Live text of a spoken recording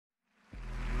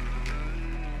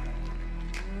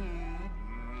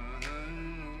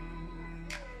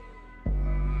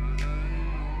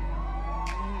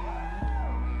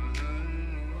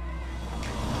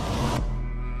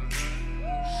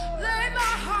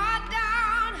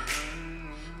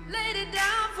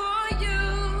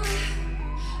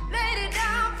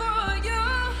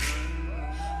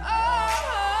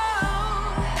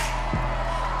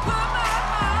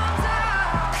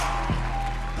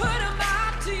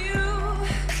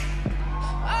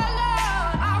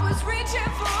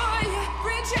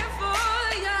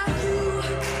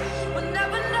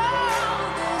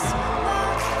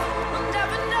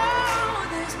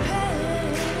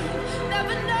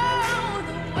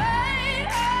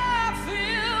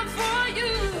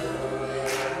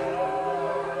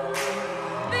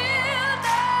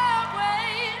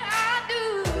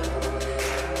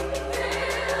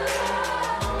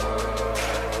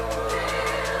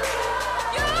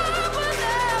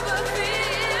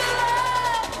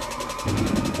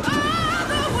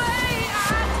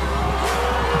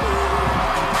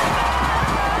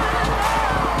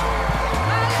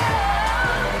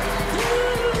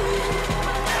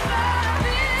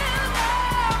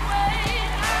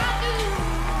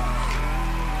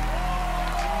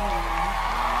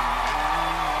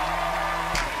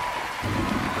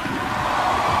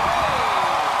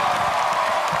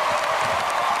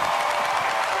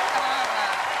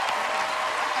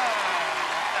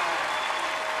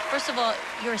First of all,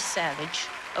 you're a savage,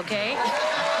 okay?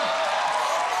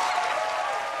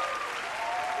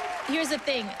 Here's the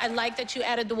thing. I like that you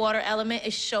added the water element.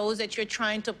 It shows that you're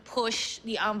trying to push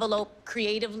the envelope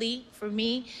creatively. For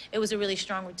me, it was a really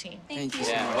strong routine. Thank you.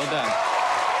 Yeah, well done.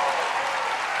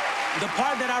 The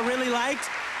part that I really liked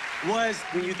was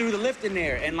when you threw the lift in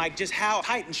there and like just how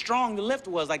tight and strong the lift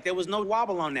was. Like there was no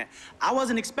wobble on that. I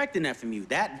wasn't expecting that from you.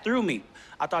 That threw me.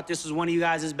 I thought this was one of you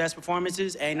guys' best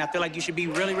performances, and I feel like you should be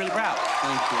really, really proud.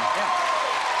 Thank you. Yeah.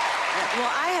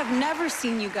 Well, I have never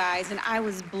seen you guys, and I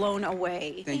was blown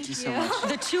away. Thank you so much.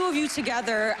 The two of you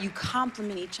together, you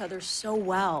complement each other so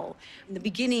well. In the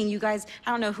beginning, you guys,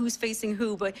 I don't know who's facing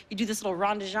who, but you do this little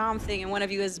rond de jambe thing, and one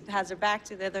of you has their back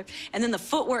to the other. And then the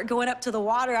footwork going up to the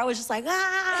water, I was just like,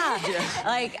 ah! Yeah.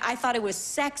 Like, I thought it was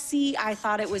sexy. I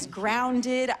thought it was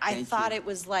grounded. I thought it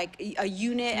was like a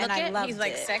unit, and I loved it. He's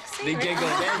like sexy. They giggle.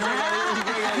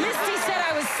 Misty said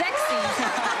I was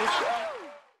sexy.